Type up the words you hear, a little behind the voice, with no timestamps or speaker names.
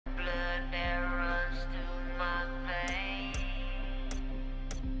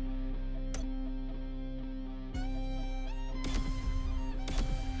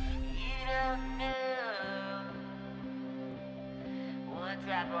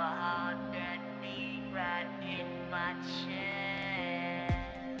hard that beat right in my chest.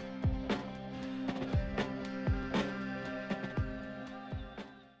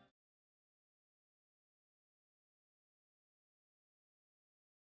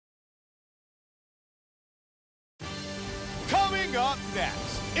 Coming up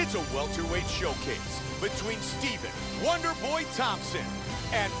next, it's a welterweight showcase between Stephen Wonderboy Thompson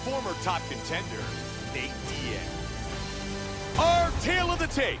and former top contender Nate Diaz. Our tale of the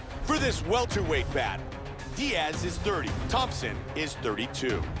tape for this welterweight battle. Diaz is 30, Thompson is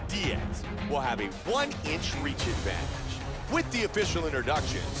 32. Diaz will have a 1-inch reach advantage. With the official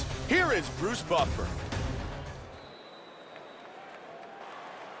introductions, here is Bruce Buffer.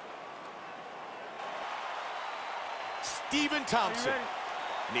 Stephen Thompson,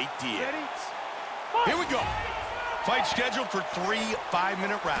 Nate Diaz. Here we go. Fight scheduled for 3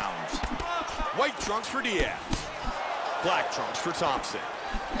 5-minute rounds. White trunks for Diaz. Black trunks for Thompson.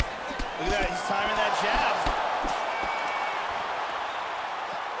 Look at that, he's timing that jab.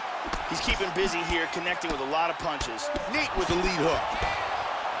 He's keeping busy here, connecting with a lot of punches. Nate with the lead hook.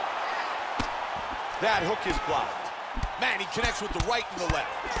 That hook is blocked. Man, he connects with the right and the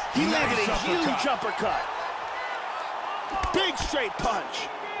left. He landed a huge uppercut. Big straight punch.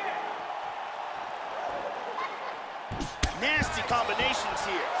 Nasty combinations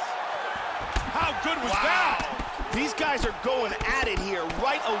here. How good was that? These guys are going at it here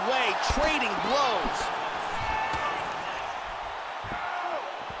right away, trading blows.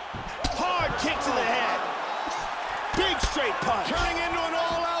 Hard kick to the head. Big straight punch. Turning into an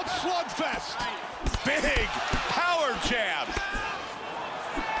all-out slugfest. Big power jab.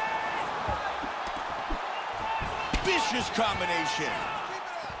 Vicious combination.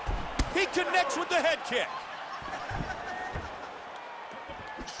 He connects with the head kick.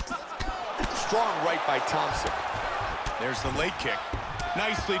 Strong right by Thompson. There's the leg kick.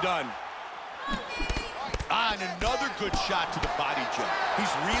 Nicely done. And another good shot to the body jump. He's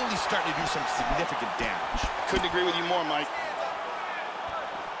really starting to do some significant damage. Couldn't agree with you more, Mike.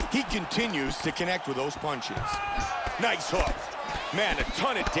 He continues to connect with those punches. Nice hook. Man, a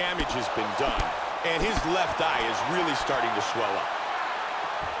ton of damage has been done. And his left eye is really starting to swell up.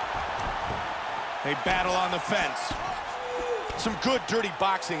 They battle on the fence. Some good dirty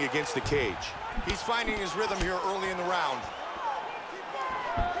boxing against the cage. He's finding his rhythm here early in the round.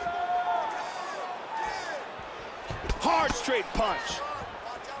 Hard straight punch.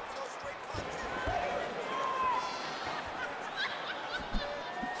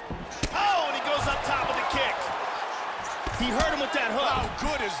 Oh, and he goes up top with the kick. He hurt him with that hook. How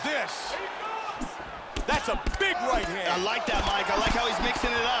good is this? That's a big right hand. I like that, Mike. I like how he's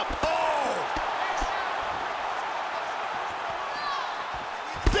mixing it up. Oh!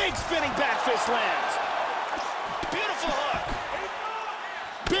 Big spinning back fist lands. Beautiful hook.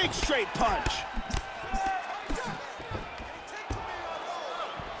 Big straight punch.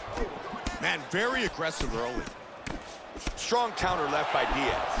 Man, very aggressive early. Strong counter left by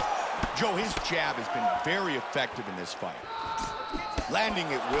Diaz. Joe, his jab has been very effective in this fight. Landing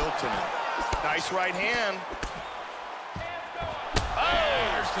at will tonight. Nice right hand.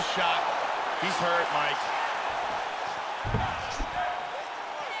 Oh, there's the shot. He's hurt, Mike.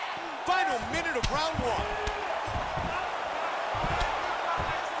 Final minute of round 1.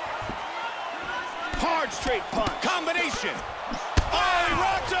 Hard straight punch. Combination. Oh, he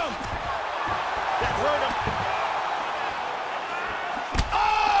rocked him. That hurt him.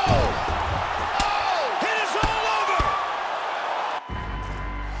 Oh! Oh! It is all over!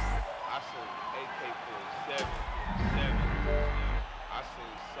 I seen AK-47, I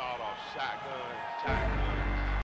seen sawed-off shotguns,